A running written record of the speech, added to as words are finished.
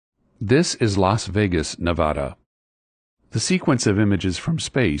This is Las Vegas, Nevada. The sequence of images from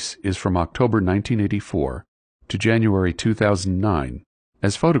space is from October 1984 to January 2009,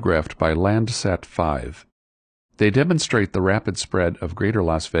 as photographed by Landsat 5. They demonstrate the rapid spread of Greater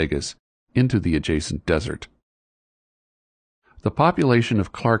Las Vegas into the adjacent desert. The population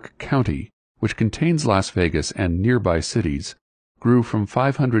of Clark County, which contains Las Vegas and nearby cities, grew from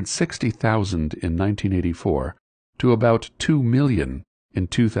 560,000 in 1984 to about 2 million in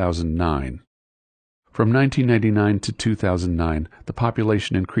 2009. From 1999 to 2009, the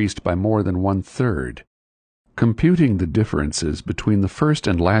population increased by more than one-third. Computing the differences between the first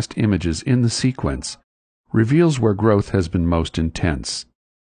and last images in the sequence reveals where growth has been most intense.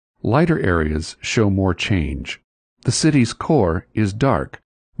 Lighter areas show more change. The city's core is dark,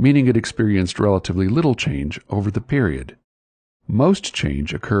 meaning it experienced relatively little change over the period. Most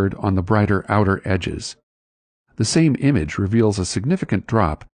change occurred on the brighter outer edges. The same image reveals a significant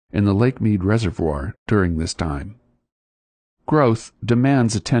drop in the Lake Mead Reservoir during this time. Growth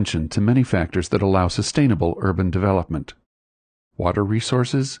demands attention to many factors that allow sustainable urban development: water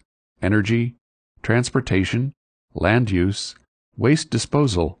resources, energy, transportation, land use, waste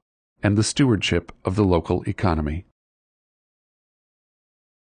disposal, and the stewardship of the local economy.